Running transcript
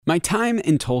My time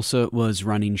in Tulsa was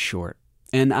running short,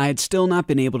 and I had still not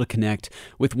been able to connect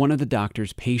with one of the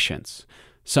doctor's patients,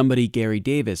 somebody Gary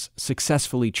Davis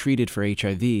successfully treated for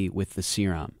HIV with the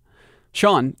serum.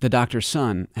 Sean, the doctor's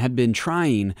son, had been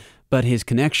trying, but his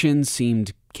connection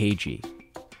seemed cagey.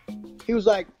 He was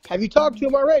like, have you talked to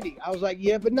him already? I was like,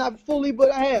 yeah, but not fully,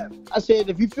 but I have. I said,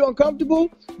 if you feel uncomfortable,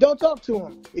 don't talk to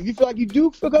him. If you feel like you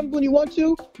do feel comfortable and you want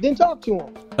to, then talk to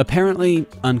him. Apparently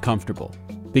uncomfortable,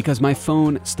 because my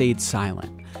phone stayed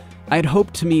silent. I had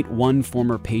hoped to meet one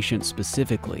former patient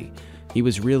specifically. He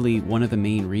was really one of the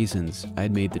main reasons I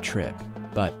had made the trip,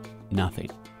 but nothing.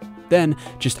 Then,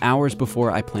 just hours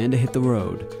before I planned to hit the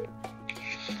road,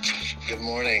 Good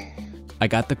morning. I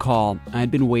got the call I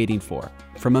had been waiting for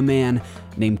from a man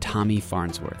named Tommy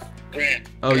Farnsworth. Grant.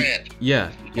 Oh, Grant.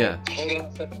 yeah. Hold on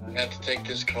a second. I have to take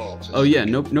this call. Oh, yeah,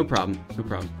 no problem.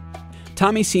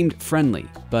 Tommy seemed friendly,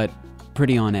 but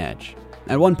pretty on edge.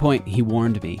 At one point, he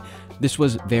warned me this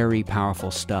was very powerful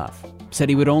stuff. Said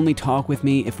he would only talk with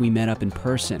me if we met up in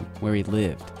person where he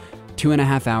lived,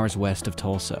 2.5 hours west of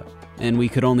Tulsa. And we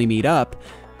could only meet up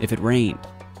if it rained.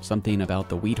 Something about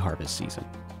the wheat harvest season.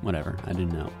 Whatever, I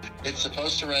didn't know. It's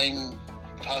supposed to rain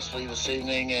possibly this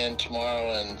evening and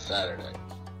tomorrow and Saturday.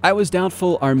 I was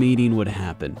doubtful our meeting would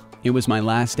happen. It was my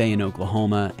last day in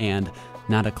Oklahoma and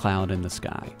not a cloud in the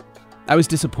sky. I was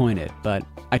disappointed, but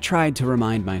I tried to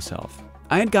remind myself.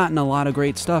 I had gotten a lot of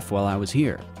great stuff while I was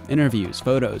here. Interviews,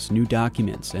 photos, new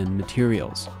documents, and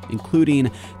materials,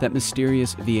 including that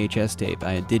mysterious VHS tape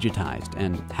I had digitized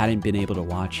and hadn't been able to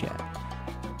watch yet.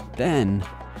 Then,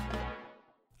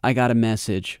 I got a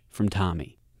message from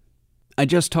Tommy. I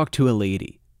just talked to a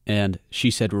lady, and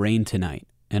she said rain tonight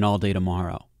and all day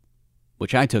tomorrow,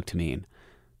 which I took to mean,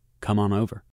 come on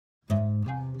over.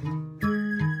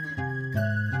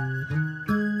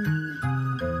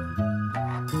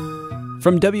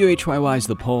 From WHYY's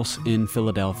The Pulse in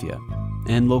Philadelphia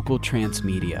and local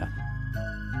transmedia,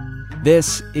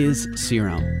 this is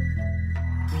Serum.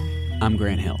 I'm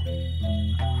Grant Hill.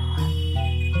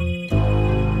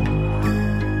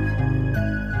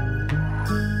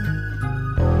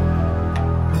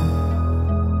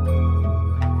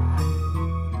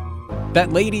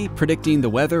 That lady predicting the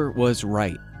weather was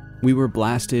right. We were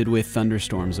blasted with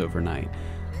thunderstorms overnight.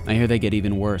 I hear they get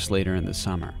even worse later in the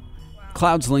summer.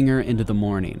 Clouds linger into the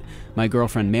morning. My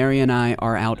girlfriend Mary and I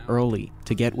are out early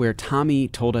to get where Tommy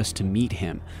told us to meet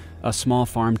him, a small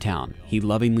farm town he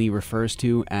lovingly refers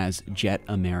to as Jet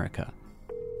America.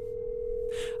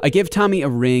 I give Tommy a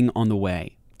ring on the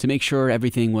way to make sure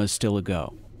everything was still a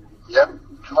go. Yep,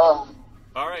 come on.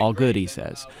 All good, he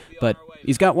says, but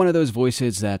he's got one of those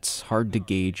voices that's hard to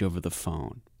gauge over the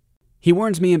phone. He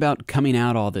warns me about coming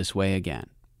out all this way again.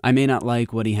 I may not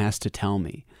like what he has to tell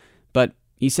me, but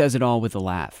he says it all with a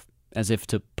laugh, as if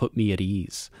to put me at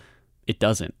ease. It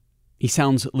doesn't. He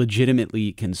sounds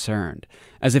legitimately concerned,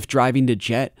 as if driving to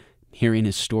Jet, hearing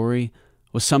his story,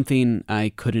 was something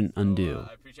I couldn't undo.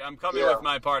 I'm coming with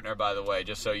my partner, by the way,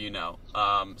 just so you know.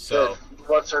 So,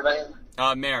 what's her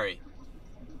name? Mary.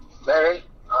 Mary?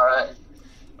 All right.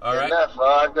 All right. Enough.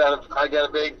 Well, I got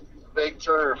a big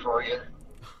tour for you.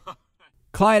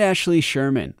 Clyde Ashley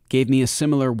Sherman gave me a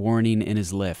similar warning in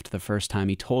his lift the first time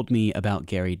he told me about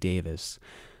Gary Davis.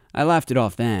 I laughed it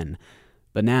off then,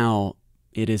 but now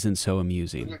it isn't so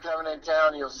amusing. When you're coming in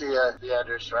town, you'll see the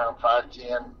address around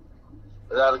 510.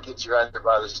 That'll get you right there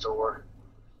by the store.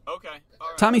 Okay. All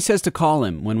right. Tommy says to call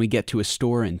him when we get to a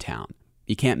store in town.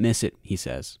 You can't miss it, he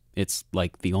says. It's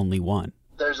like the only one.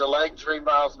 There's a lake 3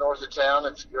 miles north of town.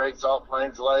 It's Great Salt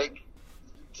Plains Lake.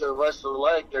 To the west of the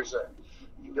lake, you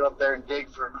can go up there and dig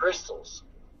for crystals.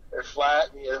 They're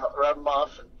flat, and you rub them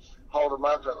off and hold them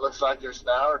up, and it looks like there's an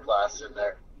hourglass in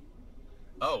there.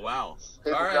 Oh, wow.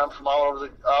 People all right. come from all over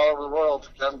the world to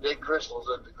come dig crystals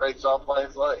at the Great Salt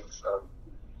Plains Lake. So,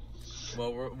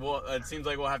 Well, it seems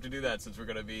like we'll have to do that since we're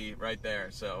going to be right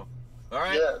there. So, all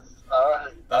right. yes, all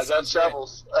right. That I got sounds great.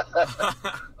 shovels.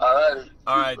 All righty.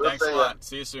 All right. We'll Thanks see a ya. lot.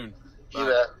 See you soon. You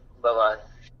bet. Bye-bye.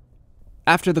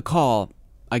 After the call,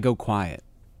 I go quiet.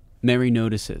 Mary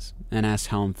notices and asks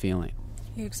how I'm feeling.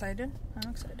 You excited?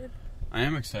 I'm excited. I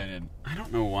am excited. I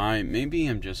don't know why. Maybe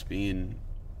I'm just being,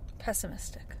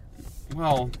 Pessimistic.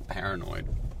 well, paranoid.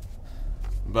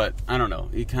 But I don't know.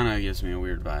 He kind of gives me a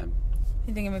weird vibe.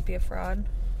 You think it might be a fraud?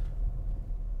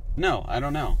 No, I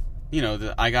don't know. You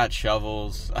know, I got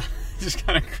shovels. It just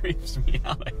kind of creeps me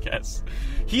out, I guess.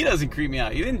 He doesn't creep me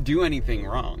out. He didn't do anything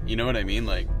wrong. You know what I mean?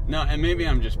 Like, no, and maybe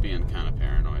I'm just being kind of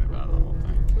paranoid about the whole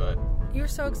thing. But You were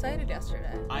so excited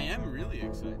yesterday. I am really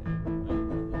excited.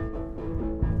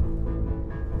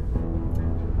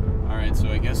 All right, so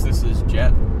I guess this is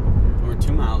Jet. We're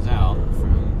 2 miles out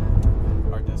from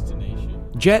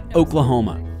Jet,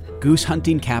 Oklahoma, goose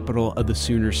hunting capital of the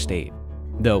Sooner State.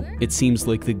 Though it seems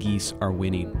like the geese are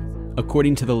winning.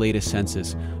 According to the latest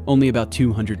census, only about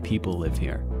 200 people live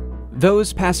here.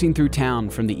 Those passing through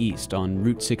town from the east on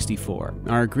Route 64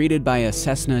 are greeted by a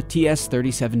Cessna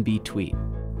TS-37B Tweet,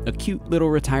 a cute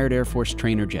little retired Air Force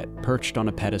trainer jet perched on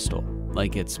a pedestal,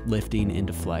 like it's lifting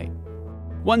into flight.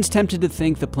 One's tempted to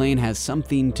think the plane has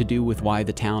something to do with why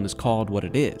the town is called what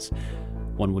it is.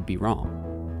 One would be wrong.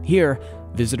 Here,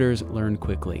 visitors learn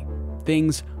quickly.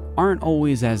 Things aren't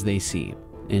always as they seem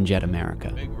in Jet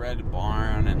America. Big red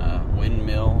barn and a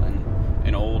windmill and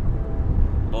an old,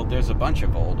 well, there's a bunch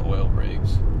of old oil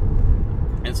rigs.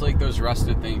 It's like those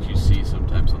rusted things you see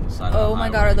sometimes on the side of the highway. Oh my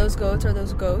god, are those goats? Are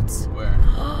those goats? Where?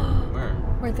 Where?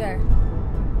 Right there.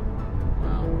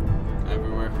 Wow.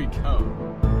 Everywhere we go.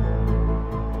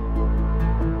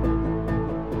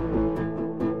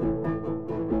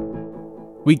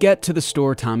 We get to the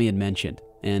store Tommy had mentioned,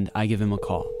 and I give him a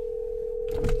call.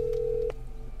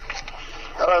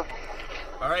 Hello.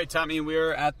 All right, Tommy,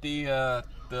 we're at the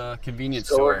convenience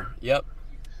store. Yep.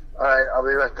 All right, I'll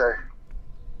be right there.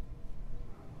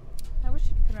 I wish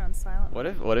you could put it on silent.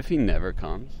 What if he never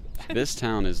comes? This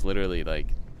town is literally like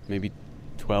maybe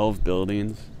 12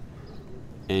 buildings,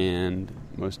 and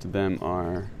most of them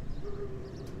are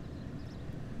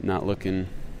not looking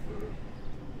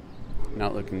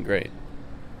great.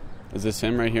 Is this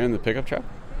him right here in the pickup truck?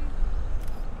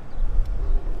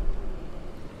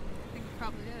 I think it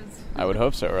probably is. I would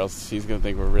hope so, or else he's going to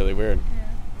think we're really weird.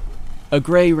 A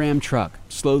gray Ram truck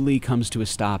slowly comes to a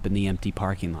stop in the empty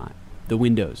parking lot. The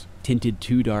windows tinted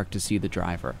too dark to see the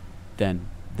driver. Then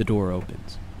the door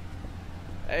opens.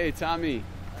 Hey, Tommy.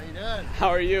 How you doing? How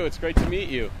are you? It's great to meet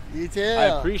you. You too.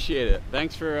 I appreciate it.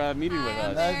 Thanks for meeting with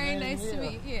us. Very Nice nice meeting to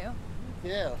you. meet you.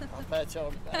 Yeah, I'll pat you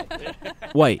on the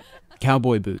back. White,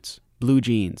 cowboy boots, blue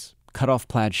jeans, cut-off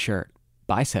plaid shirt,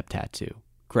 bicep tattoo,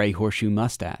 gray horseshoe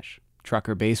mustache,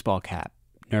 trucker baseball cap,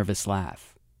 nervous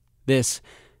laugh. This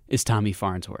is Tommy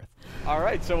Farnsworth. All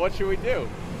right, so what should we do?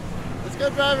 Let's go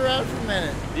drive around for a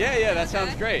minute. Yeah, that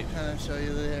sounds great. Kind of show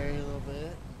you the area a little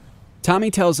bit.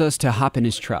 Tommy tells us to hop in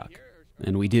his truck,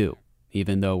 and we do,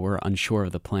 even though we're unsure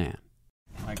of the plan.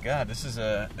 My God, this is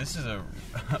a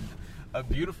a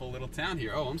beautiful little town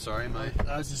here. Oh, I'm sorry.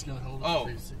 I was just gonna hold it. Oh. for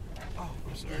you to see. Oh,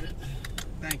 I'm sorry.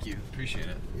 Thank you. Appreciate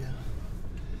it. Yeah.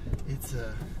 It's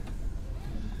I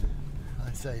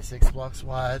say 6 blocks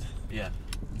wide Yeah.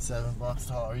 and 7 blocks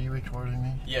tall. Are you recording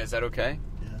me? Yeah, is that okay?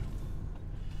 Yeah.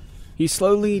 He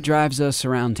slowly drives us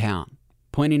around town,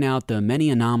 pointing out the many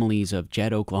anomalies of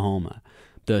Jet, Oklahoma,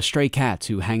 the stray cats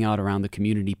who hang out around the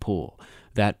community pool,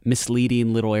 that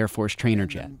misleading little Air Force trainer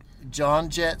jet. John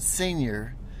Jett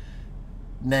Sr.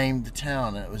 named the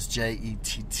town. It was Jett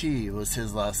was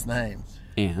his last name.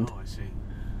 And Oh, I see.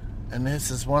 And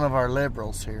this is one of our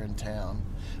liberals here in town.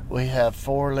 We have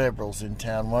 4 liberals in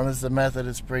town. One is the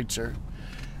Methodist preacher.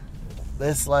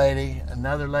 This lady,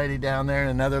 another lady down there, and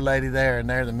another lady there, and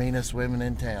they're the meanest women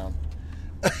in town.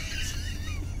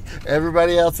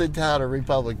 Everybody else in town are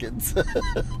Republicans.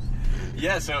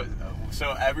 Yeah, so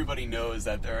everybody knows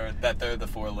that they're the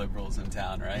 4 liberals in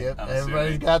town, right? Yep, I'm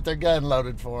everybody's assuming. got their gun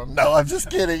loaded for them. No, I'm just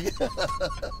kidding. You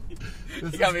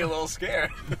got me a little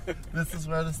scared. This is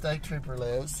where the state trooper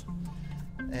lives,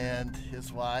 and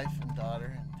his wife and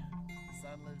daughter, and the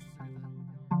son lives through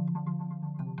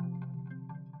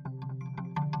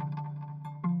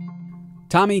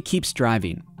Tommy keeps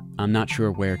driving. I'm not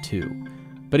sure where to,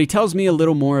 but he tells me a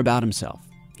little more about himself.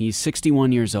 He's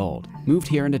 61 years old, moved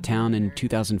here into town in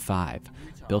 2005,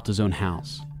 built his own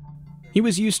house. He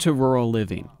was used to rural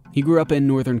living. He grew up in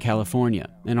Northern California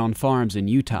and on farms in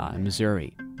Utah and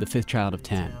Missouri, the 5th child of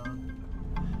 10.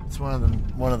 It's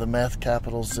one of the meth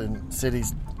capitals and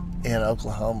cities in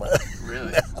Oklahoma.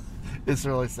 Really? It's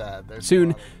really sad. There's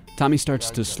Soon, Tommy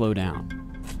starts to slow down.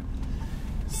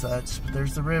 such, but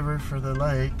there's the river for the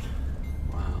lake.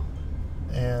 Wow.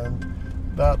 And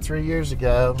about 3 years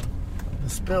ago, the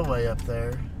spillway up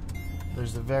there,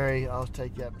 there's I'll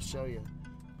take you up and show you,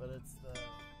 but it's the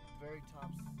very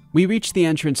top. We reach the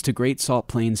entrance to Great Salt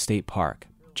Plains State Park,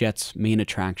 Jet's main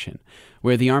attraction,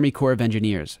 where the Army Corps of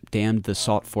Engineers dammed the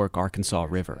Salt Fork, Arkansas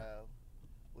River.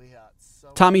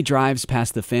 Tommy drives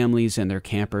past the families and their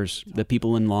campers, the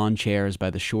people in lawn chairs by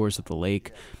the shores of the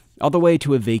lake, all the way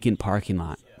to a vacant parking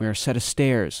lot where a set of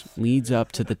stairs leads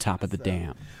up to the top of the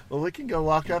dam. Well, we can go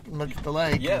walk up and look at the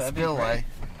lake, Yeah, and that'd be spillway.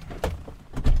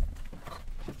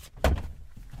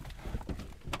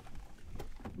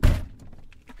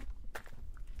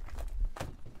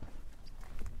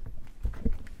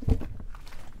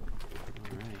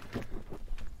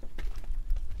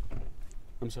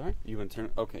 I'm sorry? You want to turn?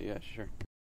 Okay, yeah, sure.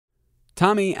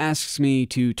 Tommy asks me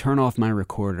to turn off my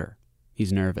recorder.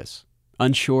 He's nervous,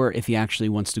 unsure if he actually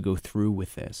wants to go through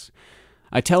with this.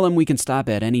 I tell him we can stop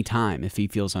at any time if he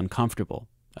feels uncomfortable.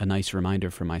 A nice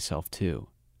reminder for myself, too.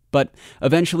 But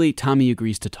eventually, Tommy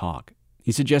agrees to talk.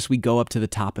 He suggests we go up to the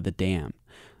top of the dam.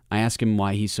 I ask him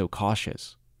why he's so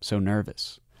cautious, so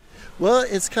nervous. Well,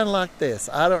 it's kind of like this.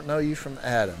 I don't know you from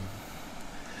Adam.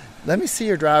 Let me see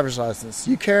your driver's license.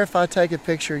 You care if I take a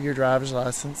picture of your driver's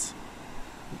license?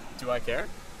 Do I care?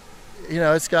 You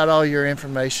know, it's got all your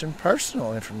information,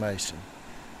 personal information.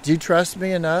 Do you trust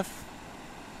me enough?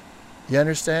 You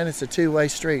understand? It's a two-way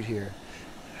street here.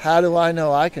 How do I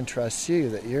know I can trust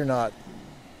you that you're not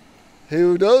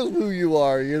who knows who you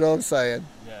are, you know what I'm saying?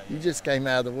 Yeah. You just came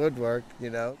out of the woodwork,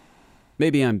 you know.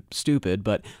 Maybe I'm stupid,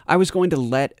 but I was going to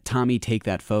let Tommy take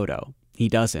that photo. He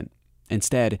doesn't.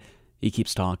 Instead, he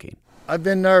keeps talking. I've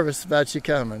been nervous about you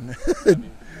coming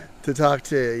to talk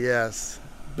to you, yes.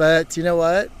 But you know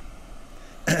what?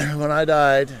 When I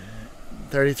died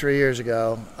 33 years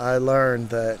ago, I learned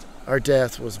that our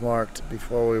death was marked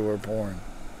before we were born.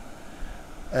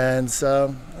 And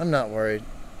so I'm not worried.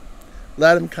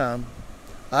 Let him come.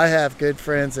 I have good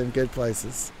friends in good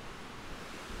places.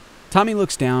 Tommy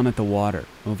looks down at the water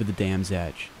over the dam's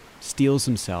edge, steels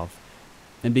himself,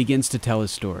 and begins to tell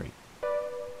his story.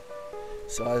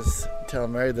 So I was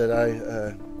telling Mary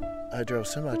that I drove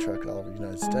semi-truck all over the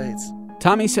United States.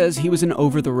 Tommy says he was an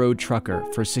over-the-road trucker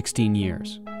for 16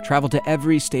 years, traveled to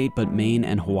every state but Maine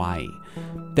and Hawaii.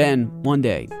 Then, one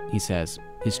day, he says,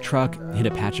 his truck hit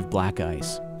a patch of black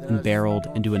ice and barreled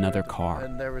into another car.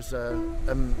 And there was a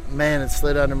man that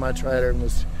slid under my trailer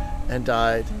and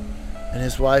died. And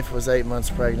his wife was 8 months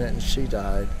pregnant and she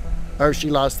died. Or she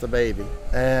lost the baby.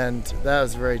 And that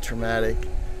was very traumatic.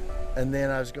 And then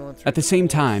I was going through... At the same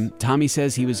time, Tommy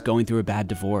says he was going through a bad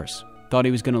divorce. Thought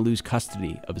he was going to lose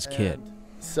custody of his kid.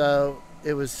 So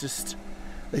it was just...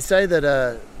 They say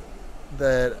that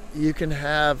you can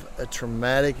have a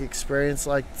traumatic experience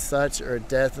like such, or a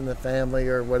death in the family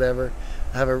or whatever,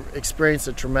 experience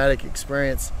a traumatic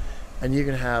experience, and you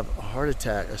can have a heart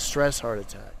attack, a stress heart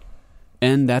attack.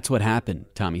 And that's what happened,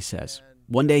 Tommy says.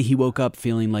 One day he woke up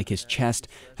feeling like his chest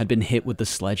had been hit with a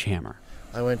sledgehammer.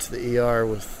 I went to the ER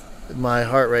with my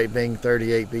heart rate being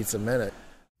 38 beats a minute.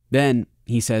 Then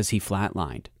he says he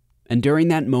flatlined. And during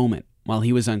that moment, while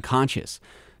he was unconscious,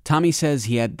 Tommy says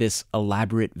he had this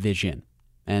elaborate vision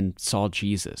and saw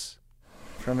Jesus.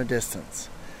 From a distance.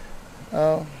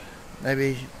 Oh,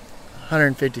 maybe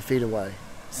 150 feet away,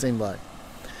 seemed like.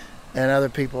 And other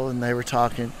people, and they were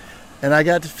talking. And I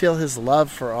got to feel his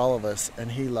love for all of us,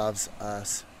 and he loves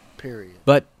us, period.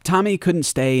 But Tommy couldn't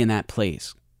stay in that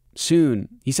place. Soon,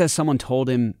 he says someone told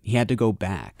him he had to go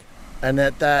back. And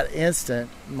at that instant,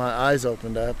 my eyes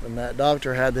opened up, and that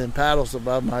doctor had them paddles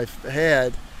above my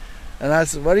head. And I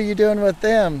said, "What are you doing with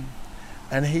them?"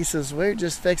 And he says, "We're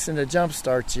just fixing to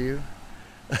jumpstart you."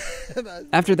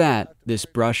 After that, this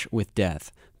brush with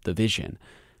death, the vision,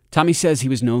 Tommy says he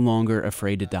was no longer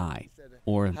afraid to die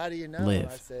or How do you know?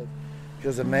 live. I said,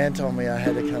 "Because a man told me I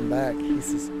had to come back." He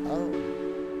says, "Oh,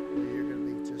 well, you're going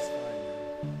to be just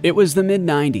fine now." It was the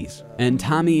mid-90s, and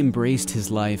Tommy embraced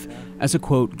his life as a,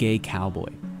 quote, gay cowboy,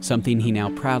 something he now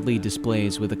proudly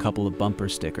displays with a couple of bumper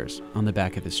stickers on the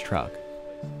back of his truck.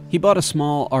 He bought a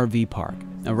small RV park,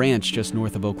 a ranch just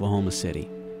north of Oklahoma City.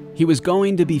 He was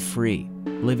going to be free,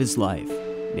 live his life,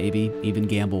 maybe even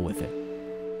gamble with it.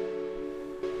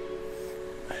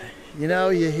 You know,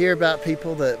 you hear about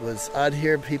people I'd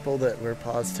hear people that were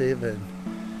positive, and,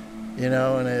 you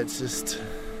know, and it's just,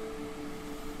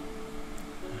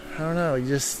 I don't know, it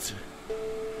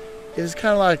was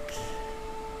kind of like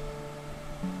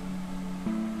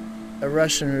a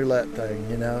Russian roulette thing,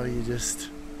 you know,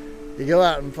 you go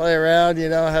out and play around, you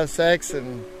know, have sex,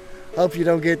 and hope you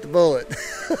don't get the bullet.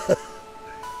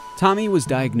 Tommy was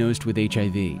diagnosed with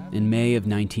HIV in May of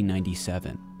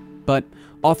 1997. But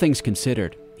all things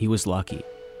considered, he was lucky.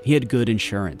 He had good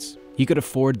insurance. He could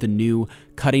afford the new,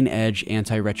 cutting-edge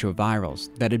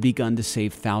antiretrovirals that had begun to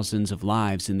save thousands of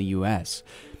lives in the U.S.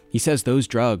 He says those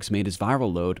drugs made his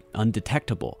viral load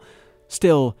undetectable.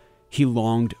 Still, he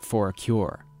longed for a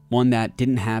cure, one that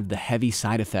didn't have the heavy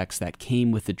side effects that came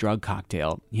with the drug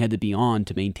cocktail he had to be on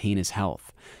to maintain his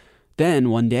health. Then,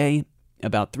 one day,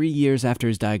 about 3 years after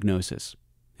his diagnosis,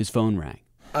 his phone rang.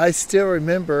 I still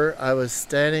remember I was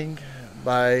standing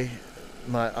by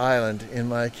my island in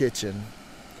my kitchen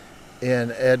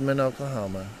in Edmond,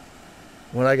 Oklahoma,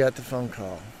 when I got the phone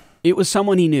call. It was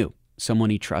someone he knew, someone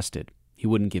he trusted. He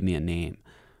wouldn't give me a name.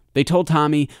 They told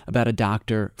Tommy about a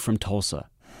doctor from Tulsa.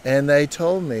 And they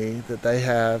told me that they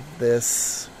have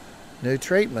this new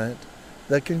treatment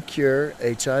that can cure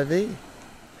HIV.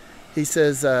 he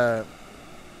says,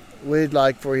 we'd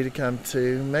like for you to come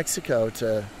to Mexico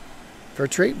for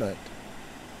treatment.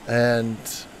 And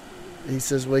he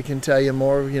says, we can tell you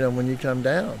more, when you come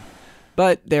down.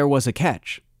 But there was a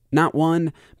catch. Not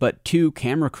one, but 2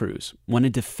 camera crews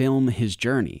wanted to film his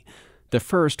journey. The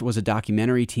first was a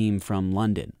documentary team from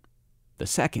London. The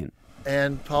second...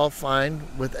 And Paul Fine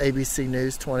with ABC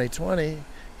News 2020,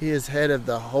 he is head of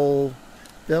the whole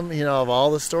film, of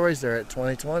all the stories there at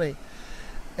 2020.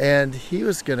 And he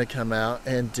was going to come out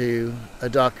and do a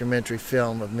documentary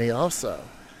film of me also.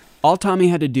 All Tommy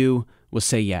had to do was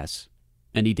say yes.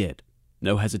 And he did.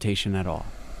 No hesitation at all.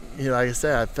 Like I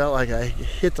said, I felt like I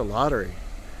hit the lottery,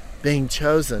 being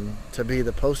chosen to be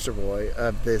the poster boy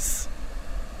of this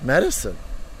medicine.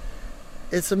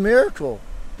 It's a miracle.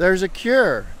 There's a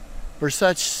cure for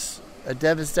such a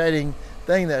devastating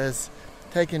thing that has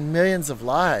taken millions of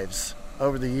lives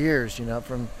over the years,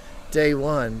 from day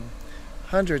one,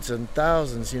 hundreds and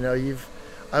thousands.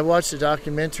 I watched a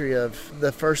documentary of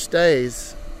the first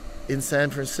days in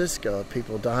San Francisco of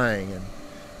people dying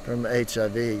from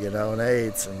HIV, and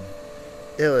AIDS, and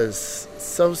it was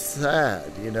so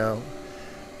sad,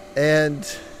 and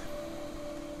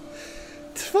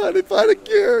to finally find a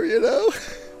cure,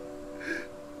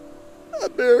 a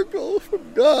miracle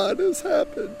from God has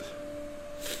happened.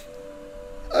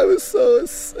 I was so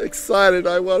excited.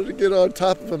 I wanted to get on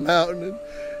top of a mountain and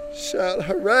shout,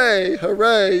 hooray,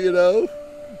 hooray,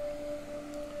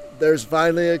 There's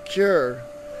finally a cure.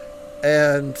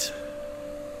 And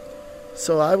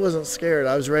so I wasn't scared.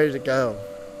 I was ready to go.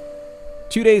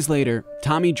 2 days later,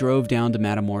 Tommy drove down to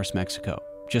Matamoros, Mexico,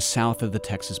 just south of the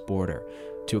Texas border,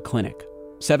 to a clinic.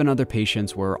 7 other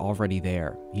patients were already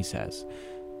there, he says.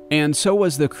 And so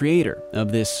was the creator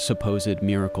of this supposed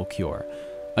miracle cure,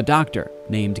 a doctor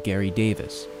named Gary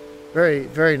Davis. Very,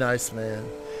 very nice man.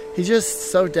 He's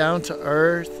just so down to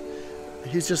earth.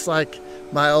 He's just like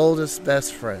my oldest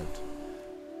best friend.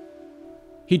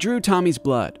 He drew Tommy's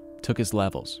blood, took his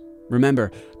levels.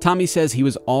 Remember, Tommy says he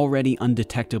was already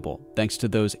undetectable thanks to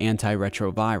those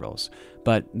antiretrovirals,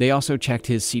 but they also checked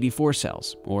his CD4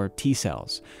 cells, or T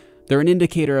cells. They're an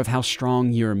indicator of how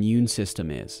strong your immune system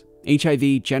is.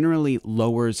 HIV generally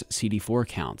lowers CD4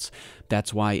 counts.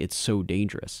 That's why it's so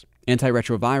dangerous.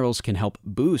 Antiretrovirals can help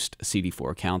boost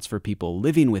CD4 counts for people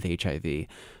living with HIV,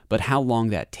 but how long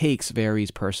that takes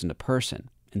varies person to person.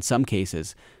 In some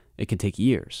cases, it can take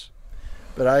years.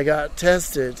 But I got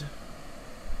tested.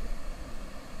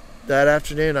 That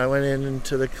afternoon, I went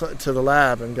into the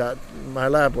lab and got my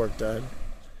lab work done.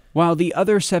 While the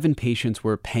other 7 patients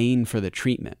were paying for the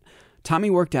treatment,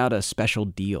 Tommy worked out a special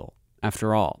deal.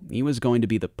 After all, he was going to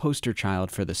be the poster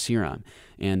child for the serum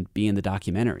and be in the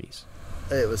documentaries.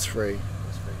 It was free.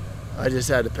 I just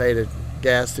had to pay the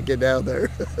gas to get down there.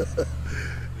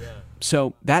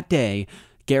 So that day,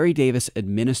 Gary Davis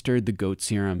administered the goat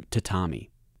serum to Tommy.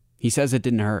 He says it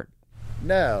didn't hurt.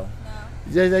 No.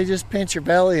 They just pinch your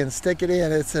belly and stick it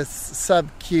in. It's a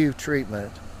sub-Q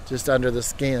treatment, just under the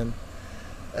skin.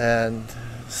 And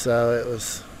so it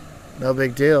was no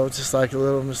big deal, just like a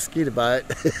little mosquito bite.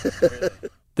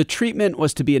 The treatment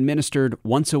was to be administered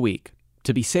once a week.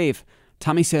 To be safe,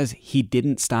 Tommy says he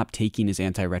didn't stop taking his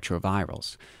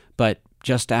antiretrovirals. But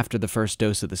just after the first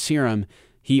dose of the serum,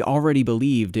 he already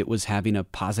believed it was having a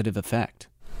positive effect.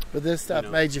 But this stuff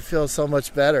made you feel so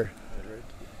much better.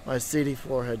 My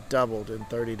CD4 had doubled in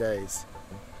 30 days.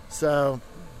 So,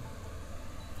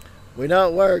 we know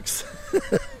it works.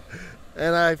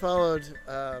 And I followed 7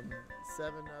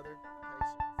 other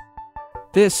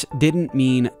patients. This didn't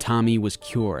mean Tommy was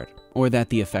cured or that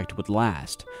the effect would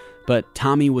last, but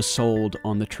Tommy was sold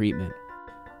on the treatment.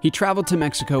 He traveled to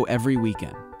Mexico every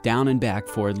weekend, down and back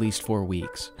for at least 4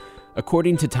 weeks.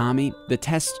 According to Tommy, the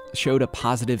test showed a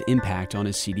positive impact on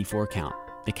his CD4 count.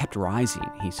 It kept rising,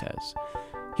 he says.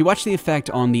 He watched the effect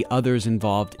on the others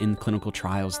involved in clinical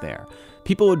trials there.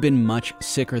 People who had been much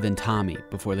sicker than Tommy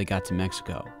before they got to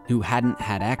Mexico, who hadn't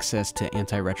had access to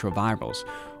antiretrovirals,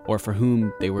 or for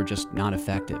whom they were just not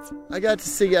effective. I got to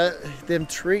see them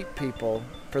treat people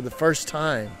for the first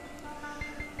time.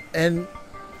 And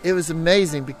it was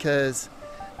amazing because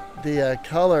the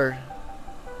color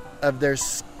of their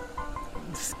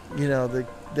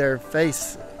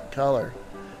face color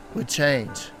would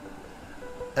change.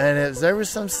 And there were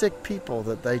some sick people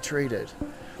that they treated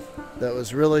that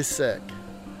was really sick.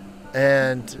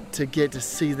 And to get to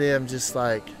see them just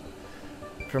like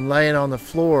from laying on the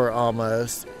floor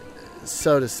almost,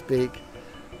 so to speak,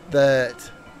 that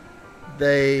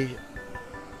they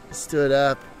stood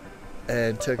up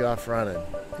and took off running.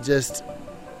 It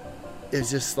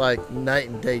was just like night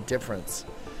and day difference,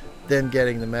 them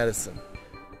getting the medicine.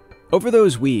 Over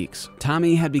those weeks,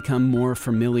 Tommy had become more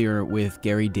familiar with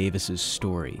Gary Davis's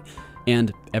story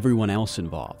and everyone else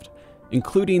involved,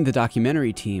 including the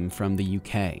documentary team from the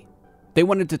UK. They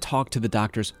wanted to talk to the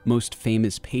doctor's most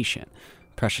famous patient,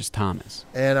 Precious Thomas.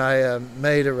 And I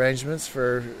made arrangements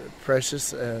for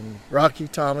Precious and Rocky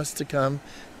Thomas to come,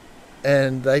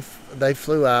 and they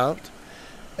flew out,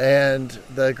 and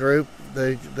the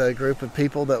group of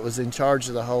people that was in charge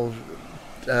of the whole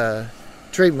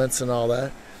treatments and all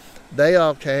that, they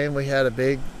all came. We had a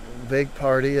big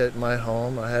party at my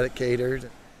home. I had it catered.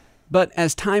 But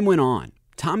as time went on,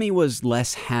 Tommy was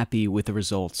less happy with the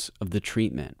results of the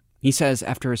treatment. He says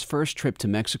after his first trip to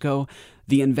Mexico,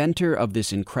 the inventor of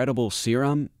this incredible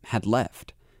serum had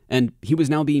left, and he was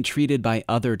now being treated by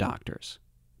other doctors.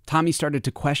 Tommy started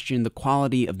to question the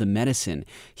quality of the medicine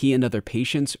he and other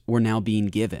patients were now being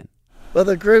given. Well,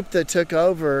 the group that took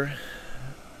over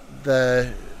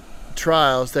the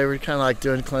trials, they were kind of like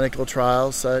doing clinical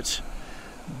trials, such.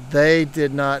 They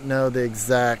did not know the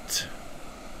exact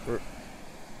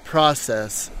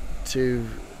process to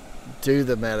do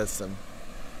the medicine,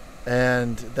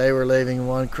 and they were leaving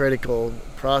one critical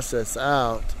process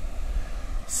out,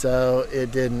 so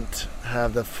it didn't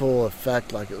have the full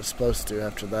effect like it was supposed to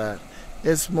after that.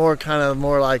 It's more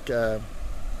like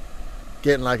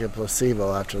getting like a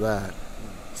placebo after that.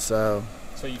 So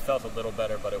you felt a little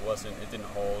better, but it didn't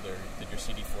hold, or did your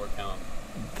CD4 count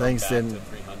things back didn't to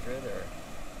 300? Or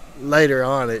later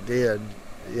on it did,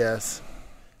 yes.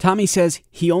 Tommy says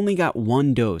he only got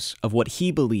one dose of what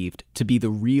he believed to be the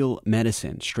real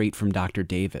medicine straight from Dr.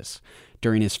 Davis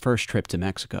during his first trip to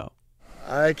Mexico.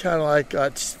 I kind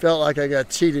of felt like I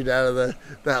got cheated out of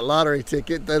that lottery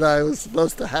ticket that I was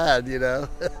supposed to have, you know.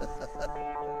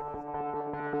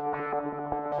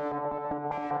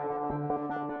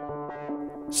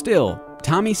 Still,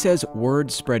 Tommy says word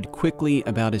spread quickly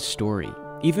about his story,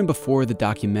 even before the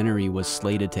documentary was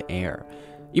slated to air.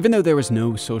 Even though there was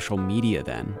no social media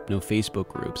then, no Facebook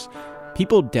groups,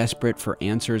 people desperate for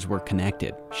answers were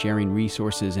connected, sharing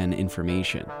resources and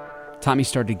information. Tommy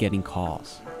started getting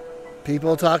calls.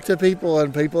 People talk to people,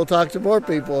 and people talk to more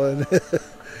people, and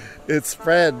it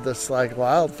spread just like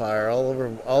wildfire all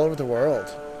over the world.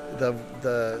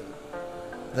 The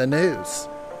news,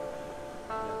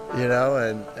 you know,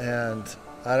 and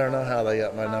I don't know how they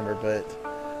got my number,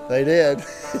 but they did.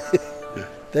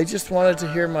 They just wanted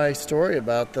to hear my story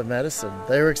about the medicine.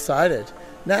 They were excited.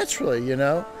 Naturally, you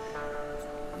know.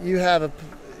 You have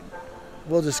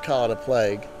we'll just call it a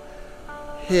plague,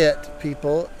 hit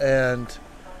people, and,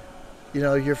 you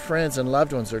know, your friends and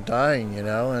loved ones are dying, you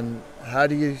know, and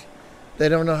they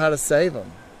don't know how to save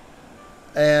them.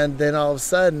 And then all of a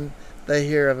sudden, they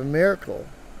hear of a miracle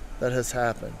that has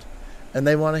happened, and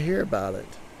they want to hear about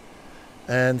it.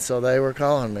 And so they were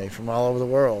calling me from all over the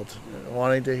world,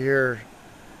 wanting to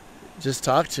just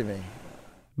talk to me.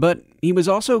 But he was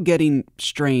also getting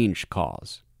strange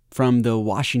calls from the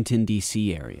Washington,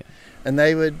 D.C. area. And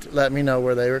they would let me know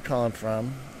where they were calling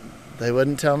from. They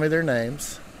wouldn't tell me their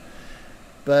names.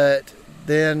 But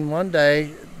then one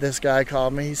day, this guy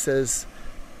called me. He says,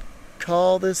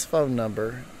 call this phone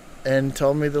number, and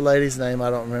told me the lady's name.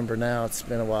 I don't remember now. It's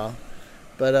been a while.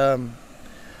 But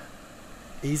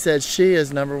he said she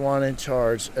is number one in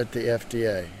charge at the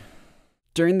FDA.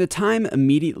 During the time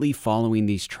immediately following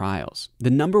these trials, the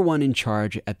number one in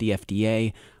charge at the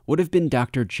FDA would have been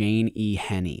Dr. Jane E.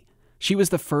 Henney. She was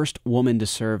the first woman to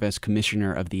serve as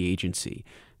commissioner of the agency.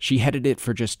 She headed it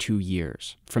for just 2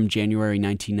 years, from January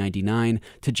 1999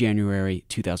 to January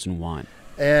 2001.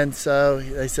 And so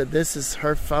they said, this is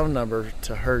her phone number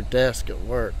to her desk at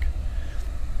work.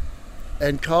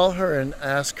 And call her and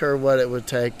ask her what it would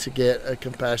take to get a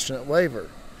compassionate waiver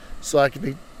so I could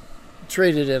be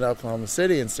treated in Oklahoma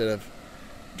City instead of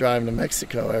driving to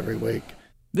Mexico every week.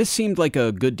 This seemed like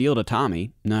a good deal to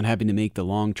Tommy, not having to make the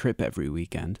long trip every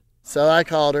weekend. So I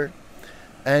called her,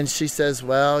 and she says,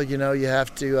 well, you know, you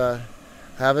have to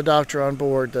have a doctor on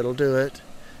board that'll do it,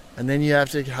 and then you have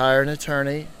to hire an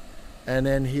attorney, and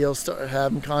then he'll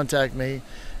have him contact me,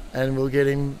 and we'll get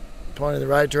him pointed in the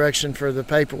right direction for the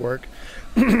paperwork.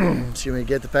 Excuse me,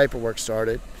 get the paperwork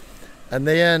started. And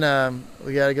then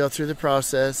we got to go through the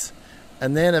process,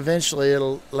 and then eventually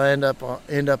it'll end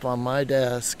up on my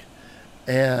desk,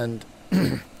 and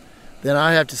then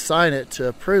I have to sign it to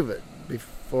approve it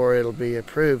before it'll be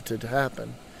approved to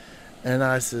happen. And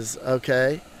I says,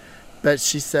 okay. But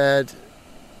she said,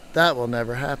 that will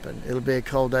never happen. It'll be a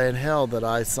cold day in hell that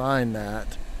I sign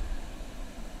that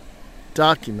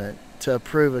document to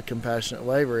approve a compassionate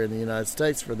waiver in the United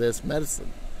States for this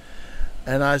medicine.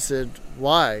 And I said,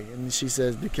 why? And she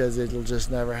says, because it'll just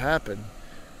never happen.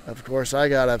 Of course, I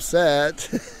got upset.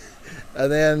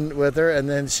 And then with her, and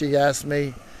then she asked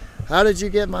me, how did you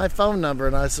get my phone number?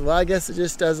 And I said, well, I guess it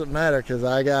just doesn't matter because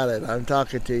I got it. I'm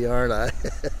talking to you, aren't I?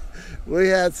 We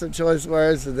had some choice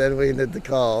words, and then we ended the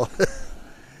call.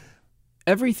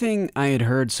 Everything I had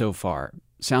heard so far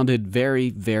sounded very,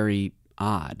 very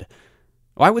odd.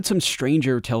 Why would some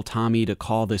stranger tell Tommy to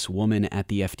call this woman at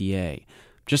the FDA,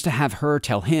 just to have her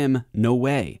tell him, no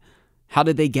way? How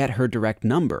did they get her direct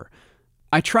number?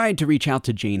 I tried to reach out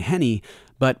to Jane Henney,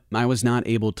 but I was not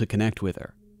able to connect with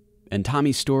her. And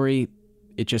Tommy's story,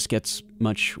 it just gets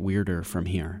much weirder from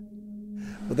here.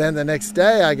 Well, then the next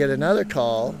day I get another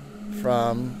call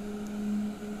from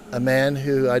a man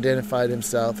who identified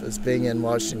himself as being in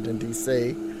Washington, D.C.,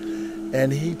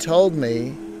 and he told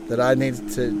me that I needed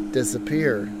to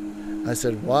disappear. I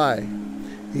said, why?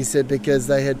 He said, because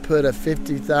they had put a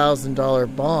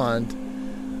 $50,000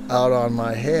 bond out on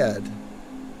my head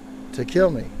to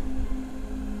kill me.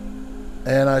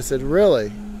 And I said,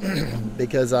 really?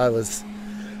 Because I was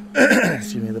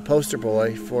the poster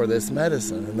boy for this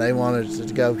medicine, and they wanted it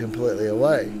to go completely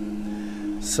away.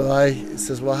 So I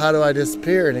says, well, how do I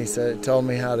disappear? And he said, it told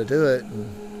me how to do it.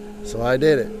 And so I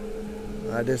did it.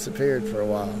 I disappeared for a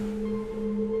while.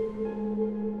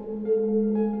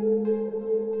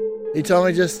 He told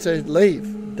me just to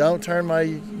leave. Don't turn my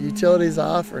utilities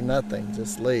off or nothing.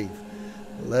 Just leave.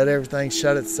 Let everything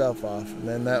shut itself off. And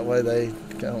then that way they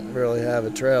don't really have a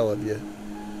trail of you.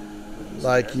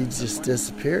 Like you just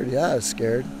disappeared. Yeah, I was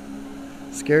scared.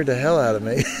 Scared the hell out of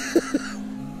me.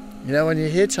 You know, when you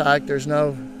hitchhike, there's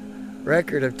no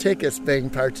record of tickets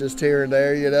being purchased here and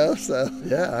there, you know. So,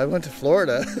 yeah, I went to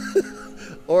Florida.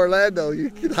 Orlando, you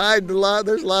can hide a lot.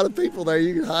 There's a lot of people there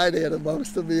you can hide in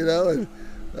amongst them, you know, and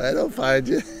they don't find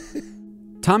you.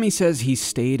 Tommy says he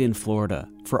stayed in Florida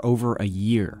for over a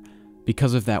year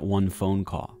because of that one phone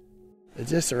call. It's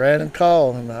just a random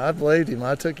call, and I believed him.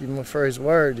 I took him for his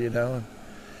word, you know.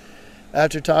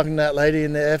 After talking to that lady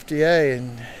in the FDA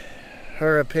and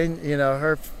her opinion, you know,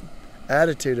 her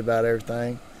attitude about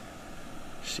everything,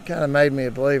 she kind of made me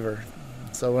a believer.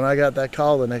 So when I got that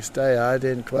call the next day, I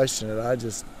didn't question it. I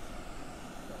just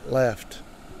left.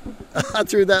 I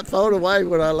threw that phone away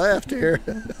when I left here.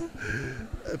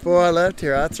 Before I left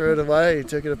here, I threw it away,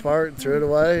 took it apart and threw it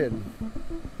away, and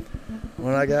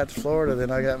when I got to Florida,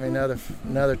 then I got me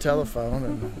another telephone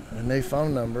and a new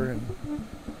phone number and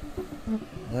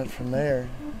went from there.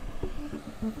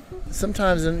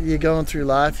 Sometimes when you're going through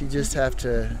life, you just have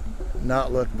to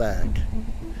not look back.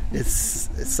 It's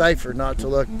safer not to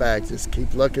look back. Just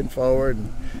keep looking forward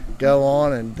and go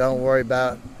on and don't worry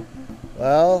about,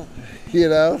 well, you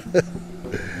know,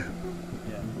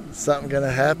 something going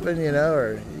to happen, you know,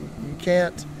 or you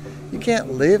can't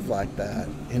live like that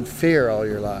in fear all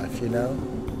your life, you know.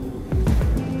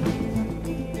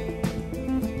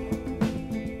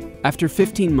 After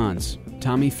 15 months,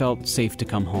 Tommy felt safe to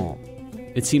come home.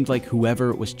 It seemed like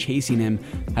whoever was chasing him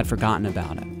had forgotten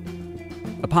about it.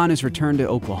 Upon his return to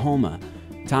Oklahoma,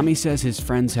 Tommy says his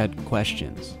friends had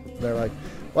questions. They're like,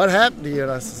 what happened to you?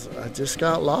 And I said, I just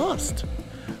got lost.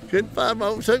 Couldn't find my,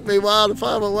 it took me a while to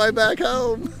find my way back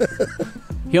home.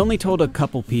 He only told a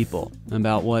couple people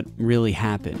about what really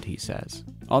happened, he says.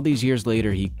 All these years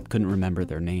later, he couldn't remember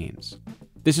their names.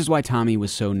 This is why Tommy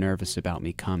was so nervous about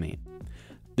me coming.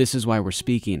 This is why we're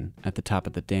speaking at the top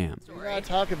of the dam. You gotta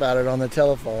talk about it on the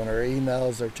telephone or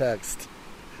emails or text.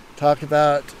 Talk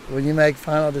about when you make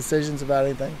final decisions about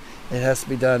anything, it has to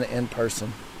be done in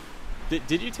person.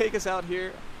 Did you take us out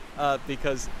here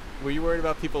because were you worried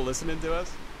about people listening to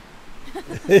us?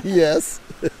 Yes.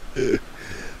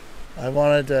 I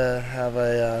wanted to have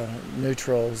a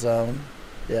neutral zone,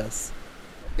 yes.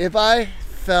 If I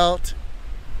felt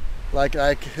like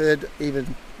I could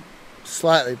even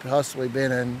slightly possibly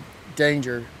been in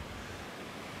danger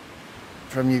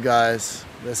from you guys,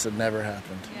 this had never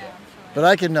happened. Yeah, I'm sure. But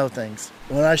I can know things.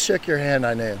 When I shook your hand,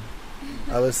 I knew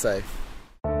I was safe.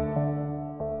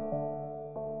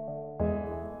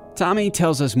 Tommy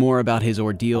tells us more about his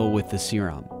ordeal with the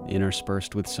serum,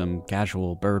 interspersed with some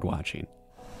casual bird watching.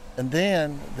 And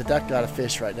then the duck got a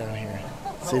fish right down here.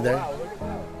 See there?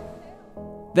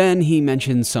 Then he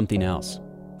mentions something else.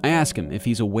 I ask him if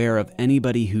he's aware of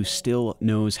anybody who still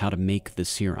knows how to make the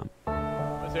serum.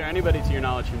 Was there anybody to your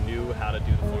knowledge who knew how to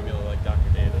do the formula like Dr.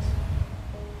 Davis?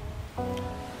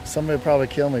 Somebody would probably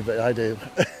kill me, but I do.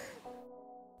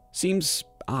 Seems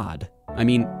odd. I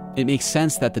mean, it makes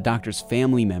sense that the doctor's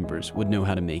family members would know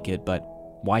how to make it, but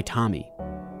why Tommy?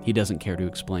 He doesn't care to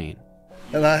explain.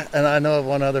 And I know of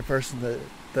one other person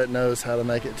that knows how to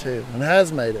make it too, and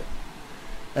has made it,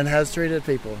 and has treated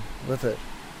people with it.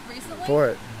 Recently? For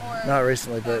it. Or Not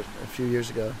recently, but a few years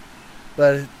ago.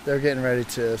 But they're getting ready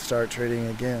to start treating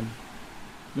again.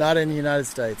 Not in the United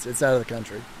States. It's out of the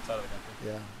country. It's out of the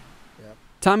country. Yeah.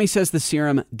 Tommy says the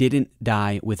serum didn't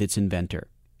die with its inventor.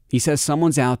 He says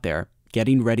someone's out there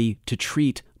getting ready to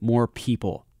treat more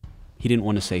people. He didn't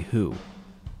want to say who.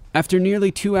 After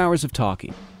nearly 2 hours of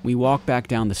talking, we walk back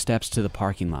down the steps to the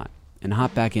parking lot and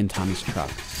hop back in Tommy's truck.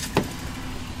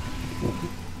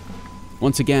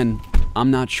 Once again,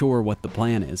 I'm not sure what the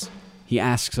plan is. He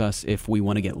asks us if we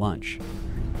want to get lunch.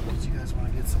 Did you guys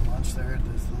want to get some lunch there at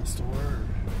this little store?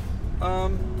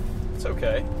 Or? It's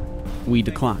okay. We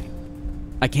decline.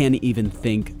 I can't even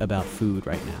think about food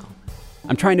right now.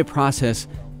 I'm trying to process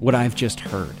what I've just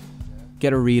heard.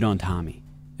 Get a read on Tommy.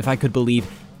 If I could believe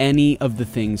any of the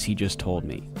things he just told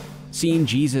me. Seeing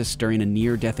Jesus during a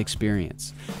near-death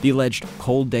experience, the alleged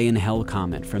cold day in hell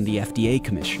comment from the FDA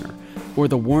commissioner, or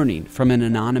the warning from an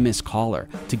anonymous caller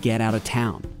to get out of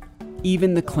town.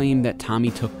 Even the claim that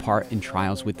Tommy took part in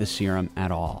trials with the serum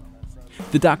at all.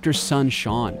 The doctor's son,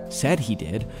 Sean, said he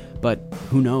did, but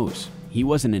who knows? He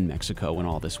wasn't in Mexico when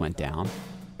all this went down.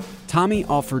 Tommy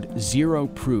offered zero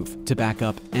proof to back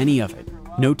up any of it.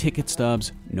 No ticket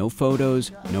stubs, no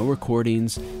photos, no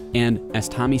recordings, and as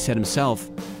Tommy said himself,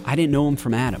 I didn't know him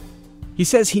from Adam. He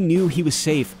says he knew he was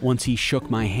safe once he shook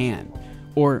my hand.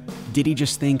 Or did he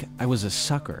just think I was a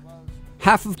sucker?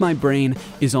 Half of my brain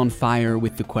is on fire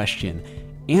with the question,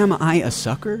 am I a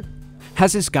sucker?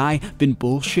 Has this guy been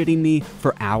bullshitting me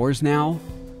for hours now?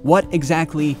 What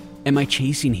exactly am I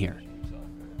chasing here?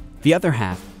 The other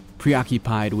half,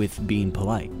 preoccupied with being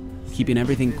polite, keeping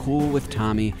everything cool with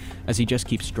Tommy as he just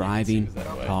keeps driving,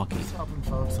 talking. Just helping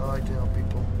folks. I like to help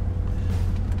people.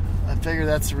 I figure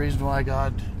that's the reason why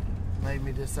God made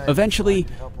me disabled. Eventually,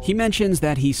 he mentions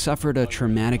that he suffered a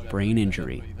traumatic brain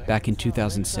injury back in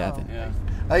 2007. Yeah.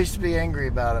 I used to be angry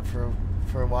about it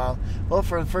for a while. Well,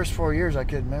 for the first 4 years, I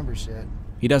couldn't remember shit.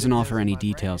 He doesn't offer any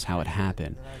details how it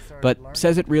happened, but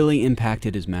says it really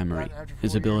impacted his memory,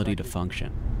 his ability to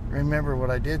function. Remember what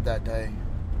I did that day.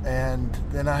 And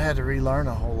then I had to relearn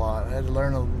a whole lot. I had to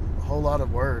learn a whole lot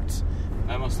of words.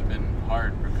 That must have been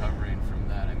hard recovering from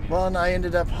that. I mean, Well, and I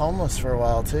ended up homeless for a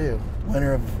while, too.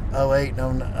 Winter of 08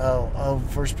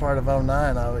 and first part of 09,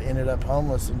 I ended up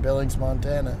homeless in Billings,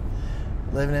 Montana,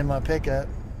 living in my pickup.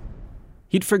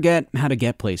 He'd forget how to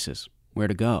get places, where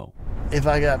to go. If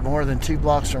I got more than 2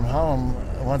 blocks from home,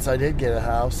 once I did get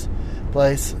a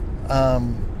place, I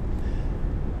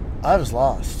was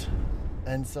lost.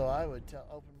 And so I would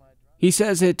open my... He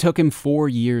says it took him 4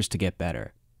 years to get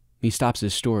better. He stops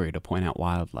his story to point out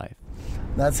wildlife.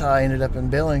 That's how I ended up in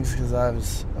Billings, because I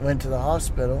went to the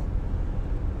hospital.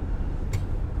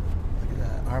 Look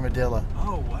at that, armadillo.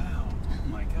 oh wow! Oh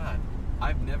my God!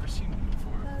 I've never seen one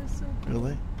before.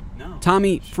 Really? No.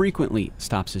 Tommy frequently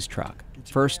stops his truck,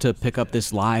 first to pick up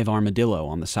this live armadillo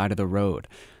on the side of the road,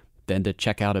 then to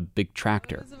check out a big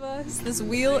tractor, Those of us, this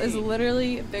wheel is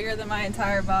literally bigger than my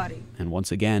entire body. and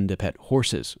once again to pet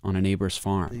horses on a neighbor's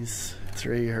farm. These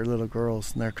 3 are little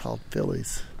girls, and they're called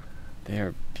fillies.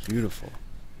 They're beautiful.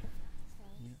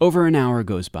 Over an hour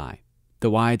goes by.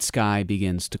 The wide sky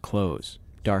begins to close,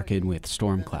 darken with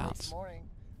storm clouds.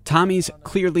 Tommy's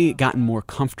clearly gotten more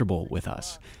comfortable with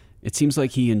us. It seems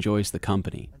like he enjoys the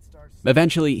company.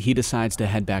 Eventually, he decides to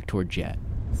head back toward Jet.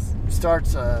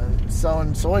 Starts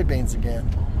sowing soybeans again.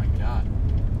 Oh my God!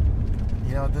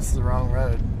 You know, this is the wrong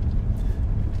road.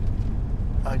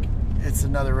 It's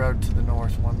another road to the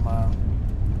north, 1 mile.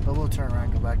 But we'll turn around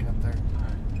and go back up there. All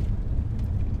right.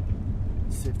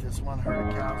 See if this one herd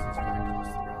of cows is very close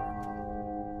to the road or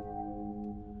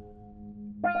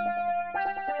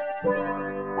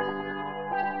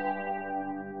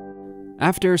not.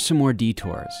 After some more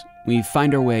detours, we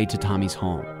find our way to Tommy's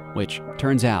home, which,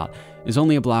 turns out, is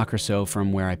only a block or so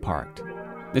from where I parked.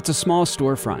 It's a small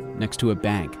storefront next to a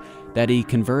bank that he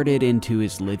converted into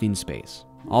his living space,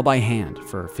 all by hand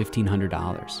for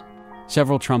 $1,500.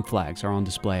 Several Trump flags are on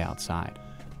display outside.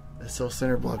 This whole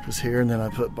center block was here, and then I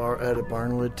added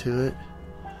barnwood to it.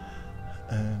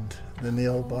 And then the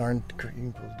old barn, you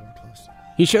can pull the door closed.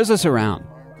 He shows us around.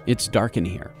 It's dark in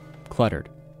here, cluttered,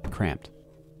 cramped.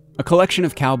 A collection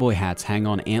of cowboy hats hang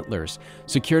on antlers,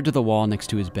 secured to the wall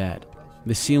next to his bed.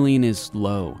 The ceiling is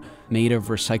low, made of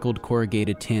recycled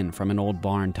corrugated tin from an old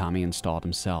barn Tommy installed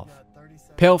himself.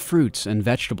 Pale fruits and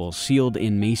vegetables sealed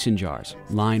in mason jars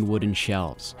line wooden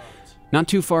shelves, not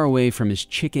too far away from his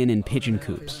chicken and pigeon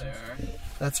coops.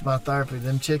 That's my therapy.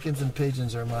 Them chickens and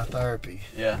pigeons are my therapy.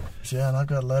 Yeah. Yeah, and I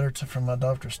got a letter from my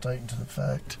doctor stating to the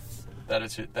fact. That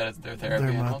is their therapy. They're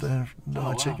animals? my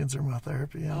wow. chickens are my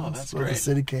therapy animals. that's But great. the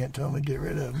city can't tell me to get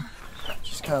rid of them.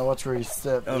 Just kind of watch where you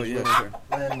step. Oh, There's yeah, little sure.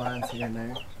 landmines here and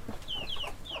there.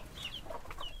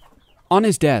 On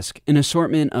his desk, an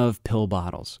assortment of pill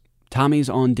bottles. Tommy's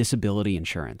on disability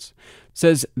insurance.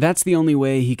 Says that's the only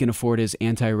way he can afford his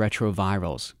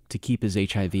antiretrovirals to keep his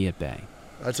HIV at bay.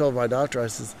 I told my doctor, I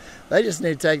says, they just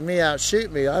need to take me out,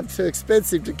 shoot me. I'm too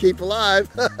expensive to keep alive.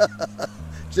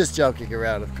 Just joking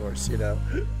around, of course, you know.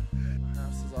 My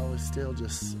house is always still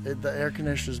the air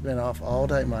conditioner's been off all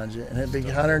day, mind you, and it'd be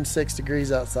 106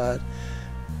 degrees outside,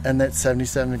 and that's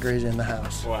 77 degrees in the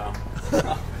house. Wow.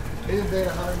 It'd been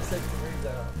 106 degrees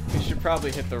out. You should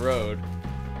probably hit the road.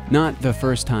 Not the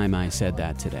first time I said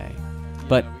that today.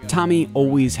 But Tommy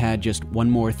always had just one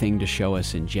more thing to show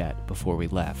us in Jet before we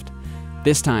left.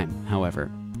 This time,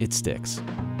 however, it sticks.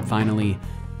 Finally,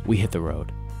 we hit the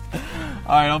road. All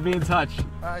right, I'll be in touch.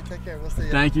 All right, take care. We'll see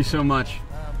you. Thank you so much.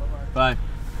 Bye-bye. Bye.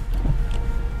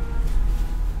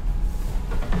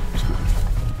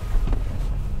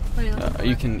 What are you looking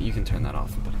for? You can turn that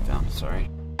off and put it down. Sorry.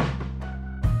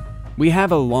 We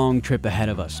have a long trip ahead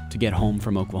of us to get home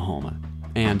from Oklahoma.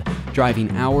 And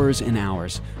driving hours and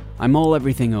hours, I mull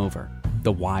everything over.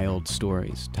 The wild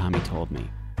stories Tommy told me.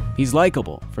 He's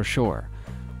likable, for sure,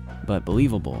 but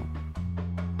believable.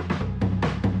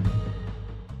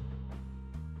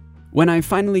 When I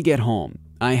finally get home,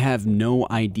 I have no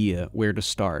idea where to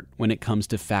start when it comes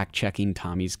to fact-checking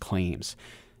Tommy's claims.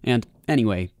 And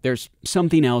anyway, there's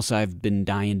something else I've been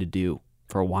dying to do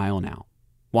for a while now.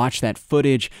 Watch that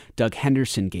footage Doug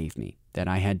Henderson gave me that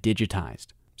I had digitized.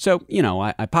 So,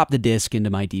 I pop the disc into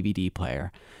my DVD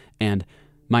player, and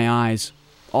my eyes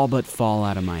all but fall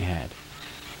out of my head.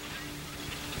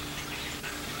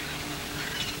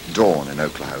 Dawn in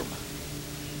Oklahoma.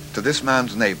 To this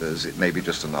man's neighbors, it may be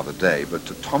just another day, but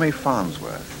to Tommy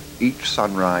Farnsworth, each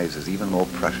sunrise is even more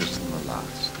precious than the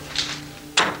last.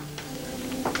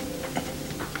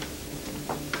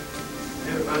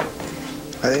 Hey, everybody.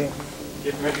 Hey.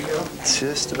 Getting ready to go?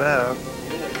 Just about.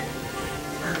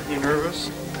 You nervous?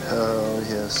 Oh,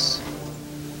 yes.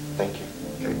 Thank you.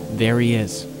 There he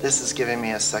is, This is giving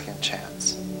me a second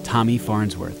chance. Tommy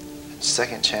Farnsworth.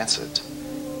 Second chance at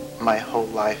my whole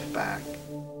life back.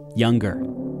 Younger,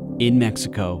 in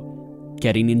Mexico,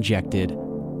 getting injected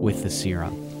with the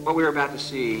serum. What we're about to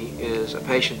see is a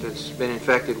patient that's been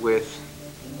infected with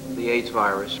the AIDS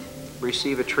virus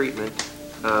receive a treatment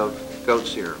of goat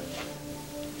serum.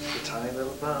 A tiny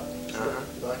little bump.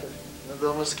 Like a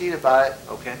little mosquito bite.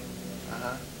 Okay.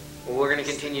 Uh-huh. Well, we're going to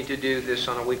continue to do this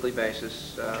on a weekly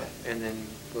basis, Okay. and then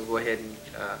we'll go ahead and,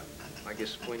 I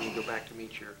guess, when you go back to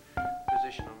meet your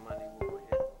physician on Monday, we'll go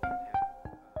ahead and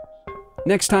have...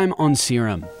 Next time on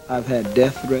Serum. I've had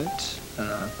death threats,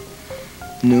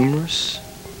 numerous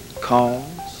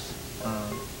calls,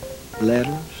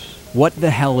 letters. What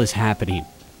the hell is happening?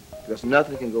 Because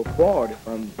nothing can go forward if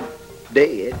I'm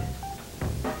dead,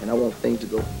 and I want things to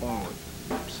go forward.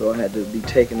 So I had to be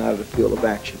taken out of the field of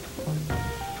action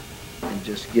and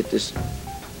just get this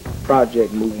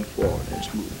project moving forward, and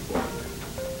it's moving forward.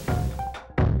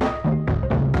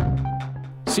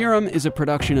 Serum is a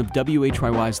production of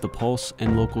WHYY's The Pulse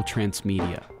and local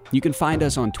Transmedia. You can find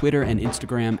us on Twitter and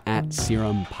Instagram at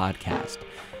Serum Podcast.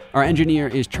 Our engineer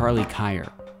is Charlie Kyer.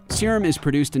 Serum is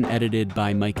produced and edited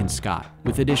by Mike and Scott,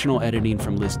 with additional editing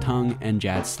from Liz Tung and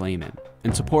Jad Slayman,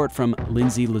 and support from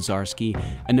Lindsay Lazarski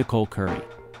and Nicole Curry.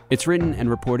 It's written and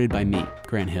reported by me,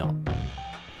 Grant Hill.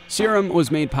 Serum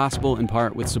was made possible in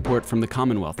part with support from the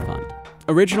Commonwealth Fund.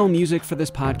 Original music for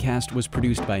this podcast was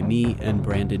produced by me and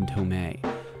Brandon Tomei.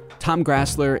 Tom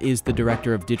Grassler is the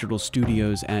director of digital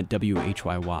studios at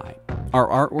WHYY. Our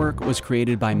artwork was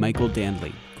created by Michael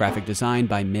Dandley, graphic design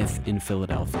by Myth in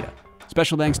Philadelphia.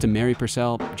 Special thanks to Mary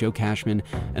Purcell, Joe Cashman,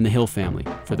 and the Hill family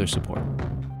for their support.